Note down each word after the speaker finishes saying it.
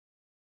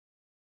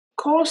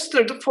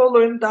Consider the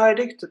following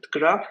directed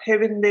graph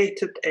having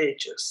weighted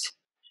edges.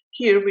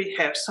 Here we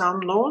have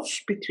some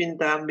nodes, between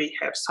them we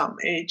have some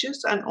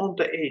edges, and on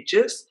the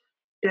edges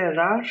there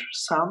are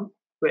some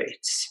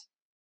weights.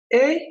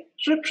 A.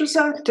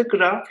 Represent the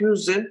graph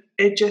using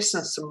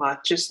adjacency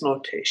matrix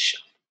notation.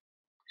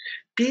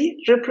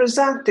 B.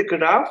 Represent the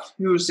graph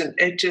using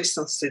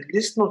adjacency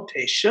list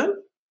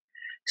notation.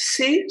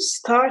 C.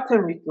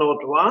 Starting with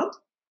node 1,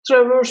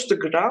 traverse the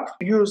graph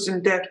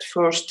using depth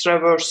first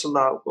traversal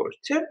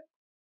algorithm.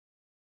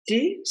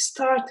 D.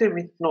 Starting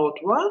with node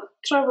 1,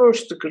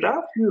 traverse the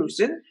graph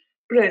using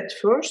breadth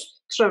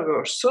first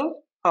traversal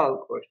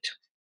algorithm.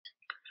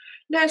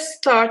 Let's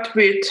start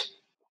with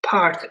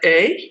part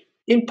A.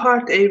 In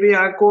part A, we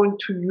are going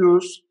to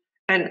use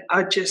an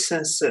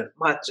adjacency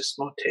matrix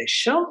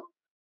notation.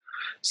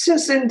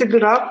 Since in the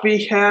graph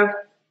we have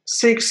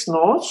 6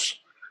 nodes,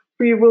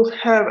 we will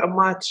have a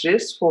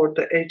matrix for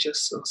the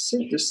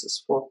adjacency. This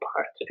is for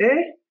part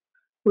A.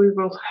 We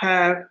will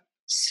have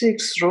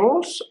 6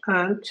 rows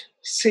and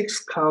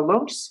 6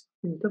 columns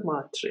in the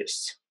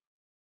matrix.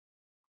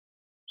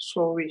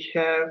 So we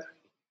have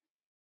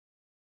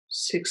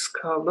 6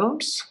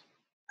 columns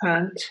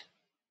and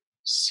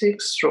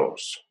 6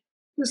 rows.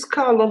 These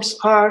columns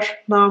are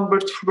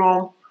numbered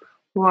from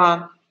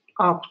 1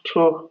 up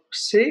to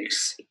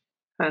 6,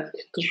 and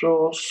the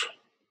rows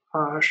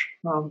are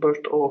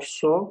numbered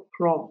also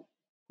from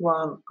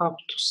 1 up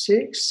to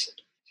 6.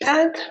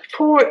 And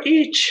for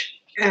each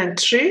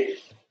entry,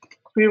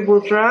 we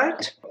will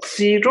write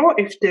 0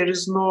 if there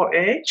is no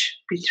edge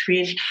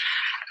between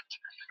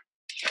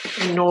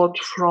a node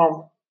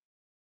from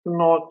the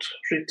node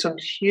written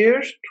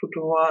here to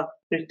the one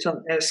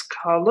written as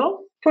column.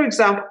 For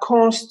example,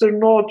 consider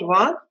node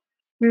 1.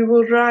 We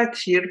will write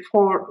here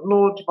for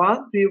node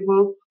 1, we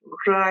will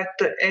write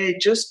the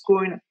edges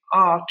going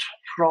out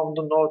from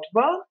the node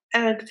 1.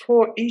 And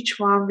for each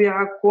one, we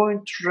are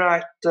going to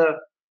write the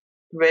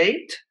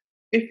weight.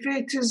 If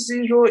it is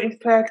 0, in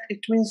fact,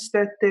 it means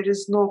that there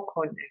is no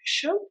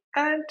connection.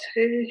 And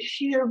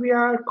here we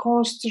are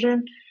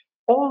considering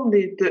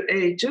only the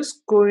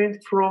edges going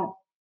from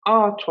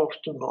out of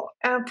the node.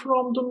 And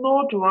from the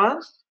node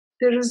 1,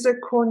 there is a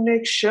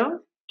connection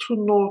to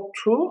node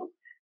 2,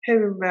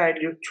 having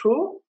value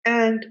 2.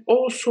 And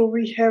also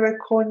we have a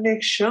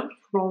connection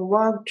from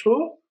 1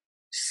 to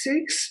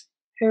 6,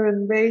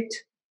 having weight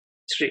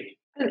 3.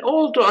 And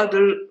all the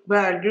other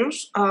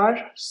values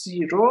are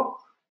 0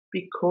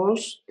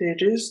 because there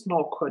is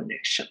no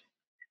connection.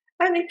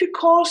 And if we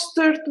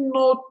consider the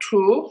node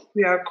 2,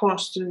 we are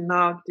considering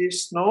now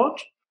this node.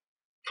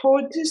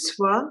 For this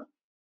one,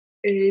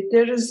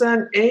 there is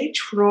an edge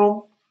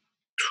from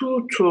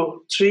 2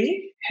 to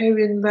 3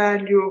 having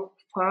value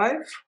 5,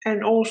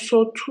 and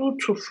also 2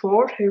 to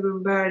 4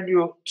 having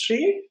value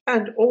 3,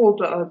 and all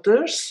the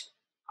others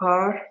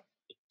are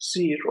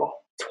 0.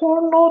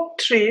 For node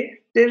 3,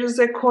 there is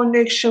a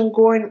connection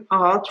going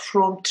out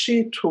from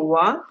 3 to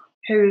 1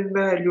 having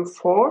value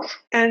 4,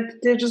 and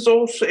there is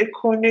also a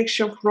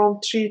connection from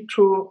 3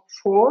 to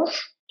 4,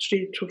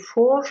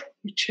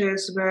 which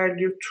has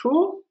value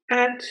 2,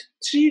 and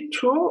 3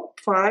 to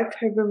 5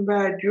 having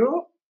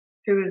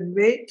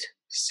weight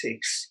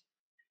 6,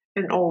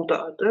 and all the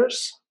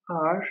others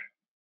are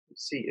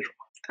 0.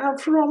 And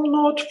from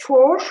node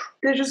 4,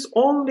 there is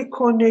only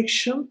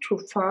connection to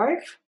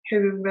 5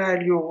 having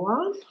value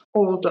 1,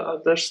 all the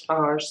others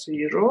are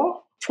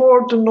 0.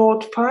 For the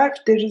node 5,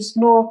 there is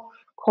no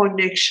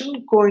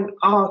connection going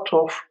out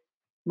of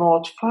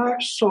node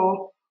 5,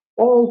 so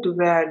all the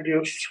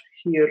values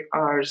here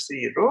are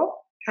 0.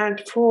 And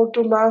for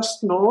the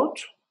last node,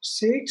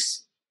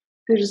 6,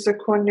 there is a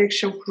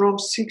connection from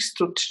 6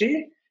 to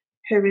 3,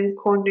 having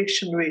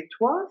connection weight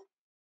 1,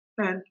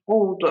 and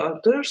all the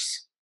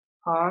others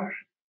are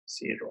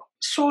 0.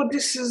 So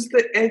this is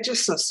the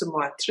adjacency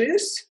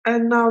matrix.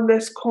 And now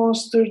let's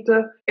consider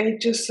the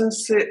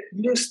adjacency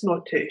list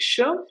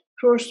notation.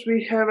 First,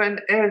 we have an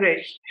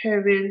array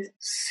having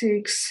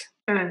 6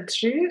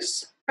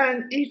 entries,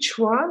 and each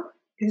one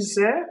is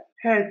a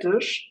header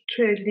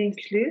to a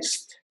linked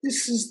list.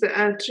 This is the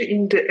entry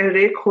in the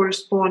array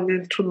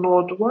corresponding to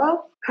node 1,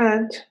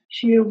 and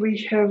here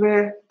we have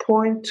a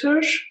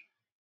pointer.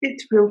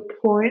 It will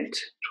point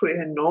to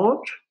a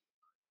node,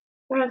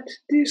 and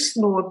this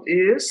node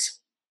is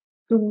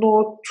the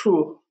node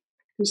 2.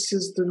 This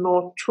is the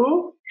node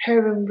 2,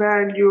 having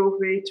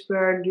weight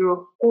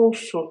value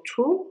also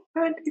 2,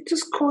 and it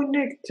is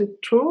connected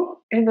to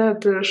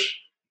another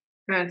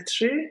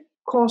entry.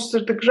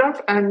 Consider the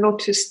graph and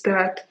notice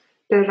that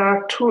there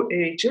are 2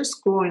 edges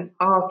going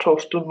out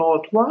of the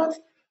node 1.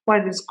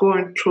 One is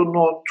going to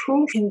node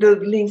 2. In the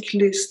linked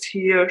list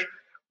here,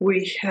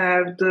 we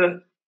have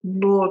the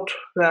node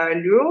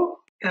value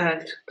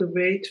and the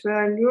weight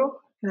value,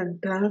 and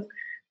then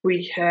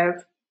we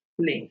have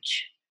link.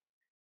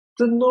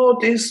 The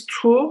node is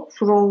 2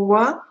 from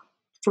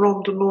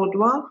the node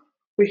 1,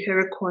 we have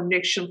a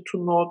connection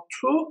to node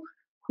 2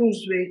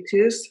 whose weight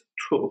is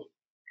 2.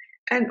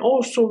 And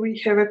also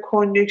we have a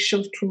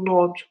connection to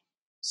node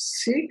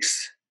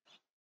 6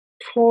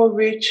 for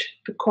which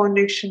the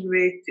connection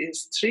weight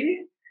is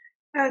 3.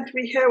 And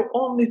we have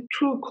only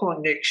 2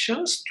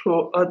 connections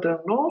to other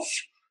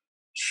nodes.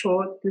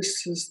 So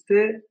this is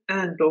the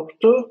end of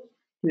the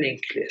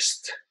linked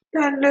list.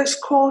 Then let's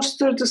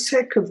consider the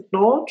second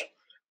node.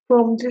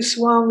 From this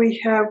one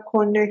we have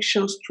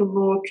connections to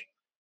node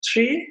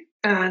 3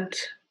 and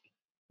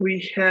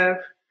we have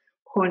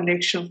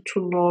connection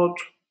to node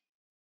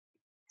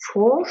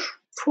 4.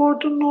 For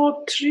the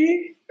node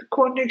 3, the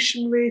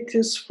connection weight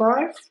is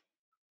 5.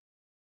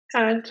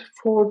 And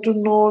for the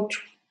node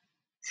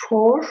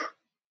 4,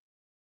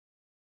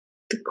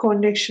 the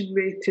connection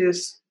weight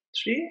is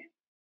 3.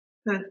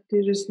 And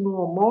there is no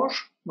more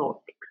node.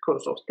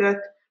 Because of that,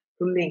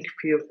 the link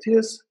field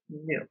is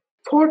nil.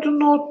 For the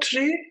node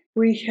 3,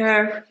 we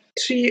have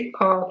 3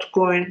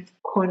 outgoing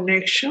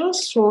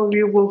connections. So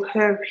we will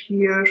have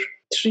here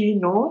 3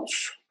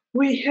 nodes.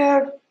 We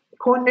have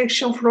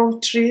connection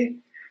from 3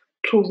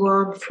 to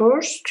 1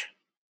 first.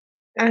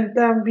 And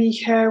then we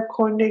have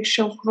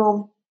connection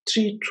from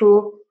 3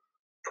 to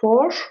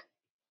 4.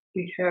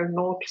 We have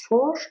node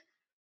 4.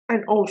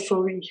 And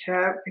also we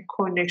have a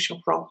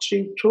connection from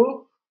 3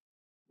 to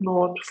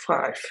node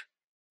 5.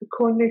 The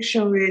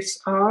connection weights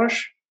are,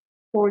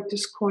 for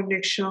this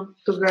connection,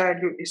 the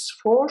value is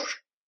 4.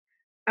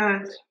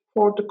 And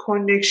for the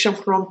connection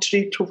from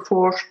 3 to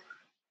 4,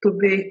 the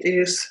weight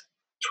is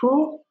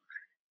 2.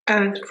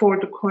 And for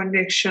the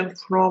connection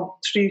from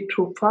 3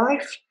 to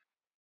 5,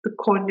 the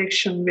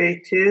connection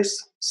weight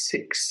is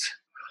 6.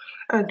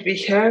 And we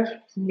have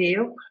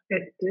nil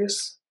at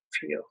this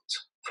field.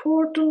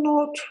 For the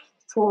node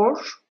 4,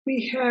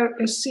 we have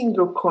a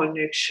single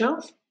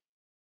connection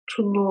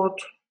to node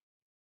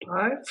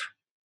 5.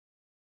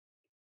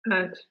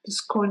 And this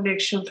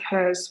connection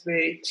has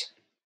weight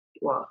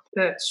 1.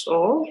 That's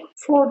all.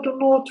 For the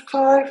node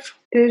 5,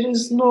 there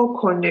is no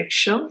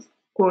connection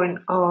going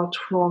out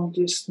from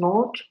this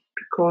node.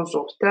 Because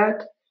of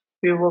that,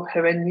 we will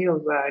have a nil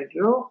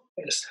value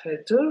as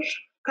header.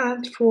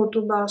 And for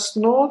the last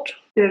node,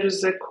 there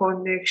is a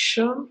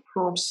connection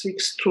from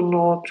 6 to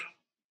node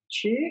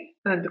 3.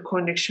 And the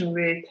connection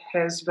weight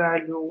has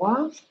value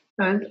 1.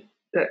 And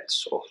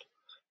that's all.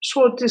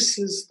 So this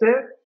is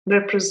the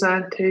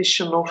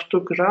representation of the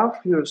graph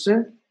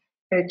using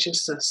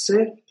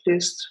adjacency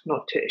list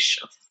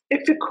notation.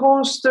 If we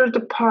consider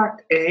the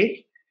part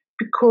A,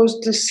 because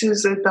this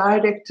is a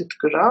directed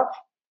graph,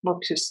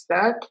 notice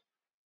that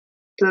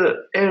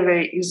the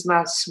array is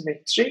not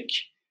symmetric,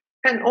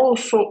 and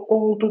also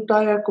all the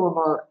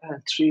diagonal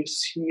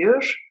entries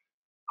here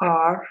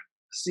are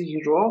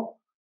 0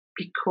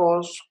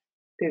 because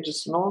there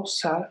is no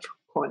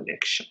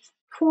self-connection.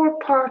 For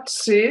part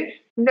C,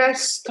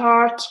 let's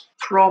start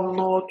from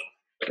node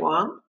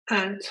 1,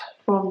 and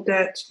from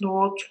that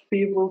node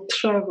we will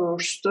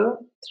traverse the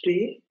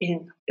tree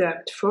in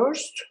depth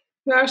first.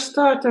 We are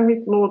starting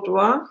with node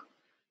 1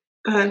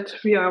 and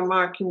we are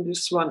marking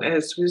this one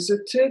as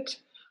visited.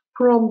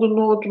 From the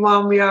node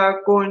 1 we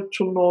are going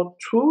to node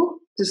 2.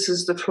 This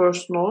is the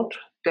first node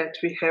that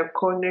we have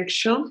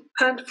connection.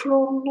 And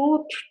from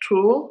node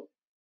 2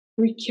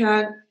 we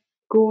can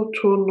go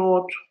to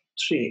node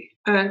 3.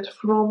 And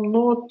from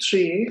node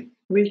 3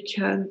 we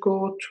can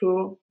go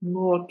to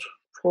node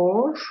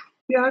 4.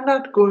 We are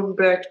not going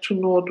back to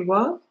node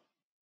 1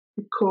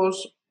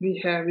 because we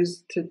have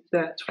visited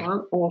that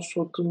one.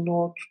 Also the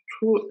node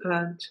 2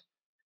 and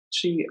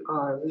 3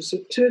 are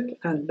visited,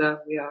 and then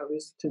we are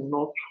visiting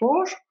node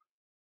 4.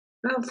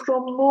 And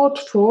from node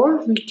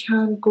 4 we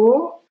can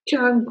go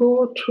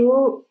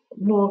to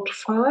node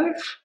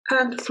 5.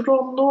 And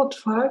from node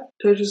 5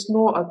 there is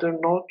no other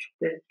node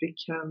that we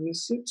can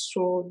visit,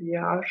 so we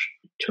are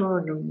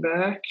returning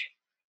back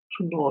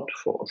to node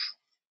 4.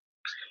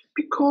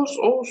 Because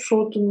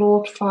also the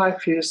node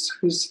 5 is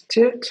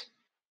visited,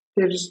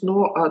 there is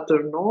no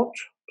other node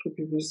to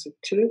be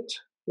visited.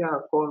 We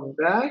are going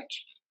back.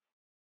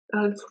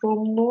 And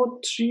from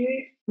node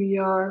 3, we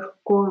are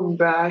going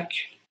back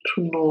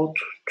to node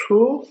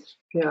 2.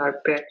 We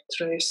are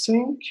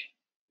backtracing.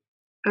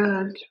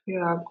 And we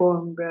are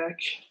going back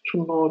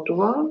to node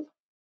 1.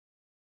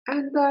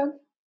 And then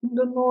in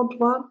the node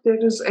 1,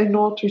 there is a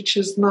node which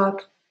is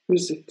not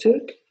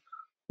visited,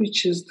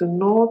 which is the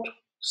node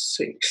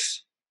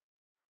 6.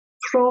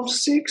 From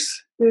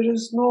 6, there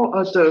is no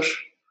other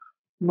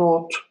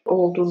node.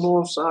 All the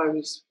nodes are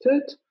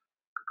visited.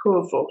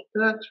 Because of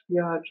that, we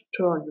are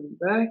returning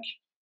back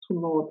to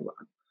node 1.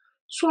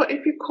 So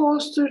if we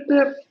consider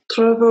the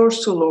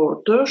traversal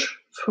order,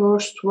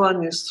 first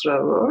one is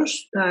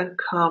traversed, then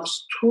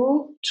comes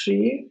 2,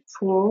 3,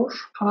 4,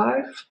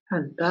 5,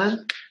 and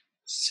then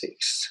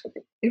 6.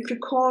 If we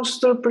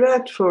consider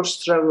breadth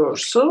first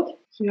traversal,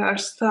 we are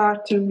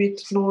starting with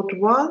node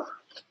 1.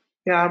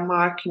 We are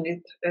marking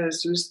it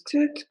as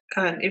visited,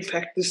 and in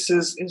fact this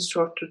is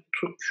inserted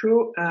to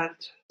queue and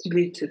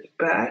deleted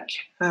back,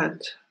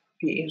 and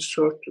we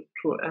inserted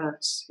 2 and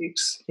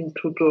 6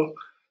 into the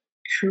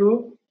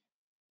queue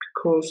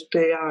because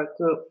they are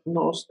the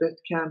nodes that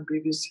can be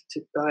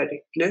visited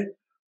directly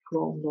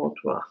from node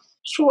 1.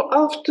 So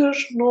after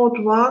node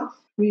 1,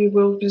 we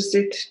will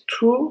visit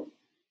 2,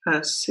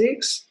 and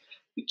 6.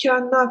 We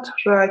cannot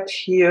write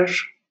here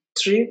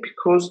 3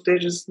 because there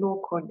is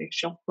no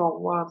connection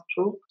from 1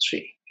 to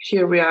 3.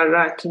 Here we are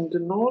writing the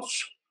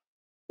nodes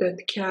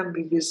that can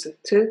be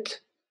visited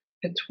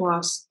at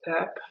one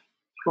step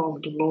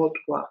from the node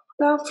 1.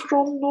 Then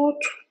from node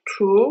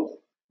 2,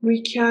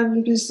 we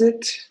can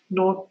visit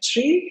node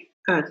 3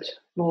 and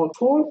node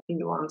 4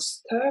 in one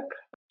step.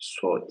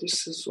 So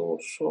this is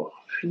also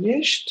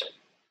finished.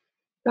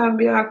 Then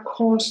we are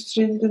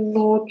considering the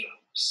node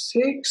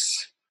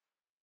 6.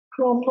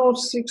 From node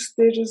 6,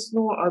 there is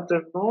no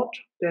other node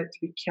that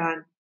we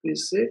can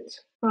visit.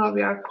 Now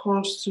we are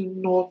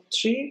considering node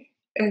 3.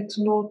 At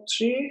node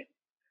 3,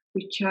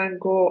 we can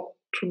go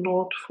to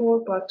node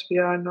 4, but we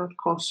are not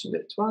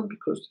considering that one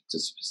because it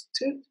is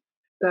visited.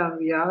 Then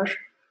we are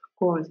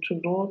going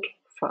to node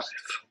 5.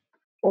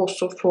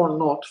 Also for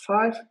node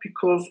 5,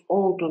 because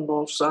all the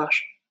nodes are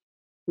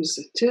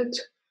visited,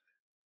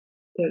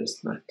 there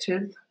is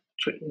nothing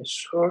to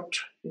insert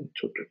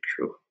into the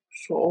queue.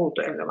 So all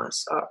the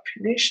elements are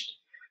finished.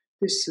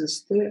 This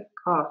is the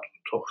output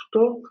of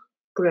the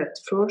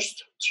breadth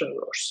first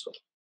traversal.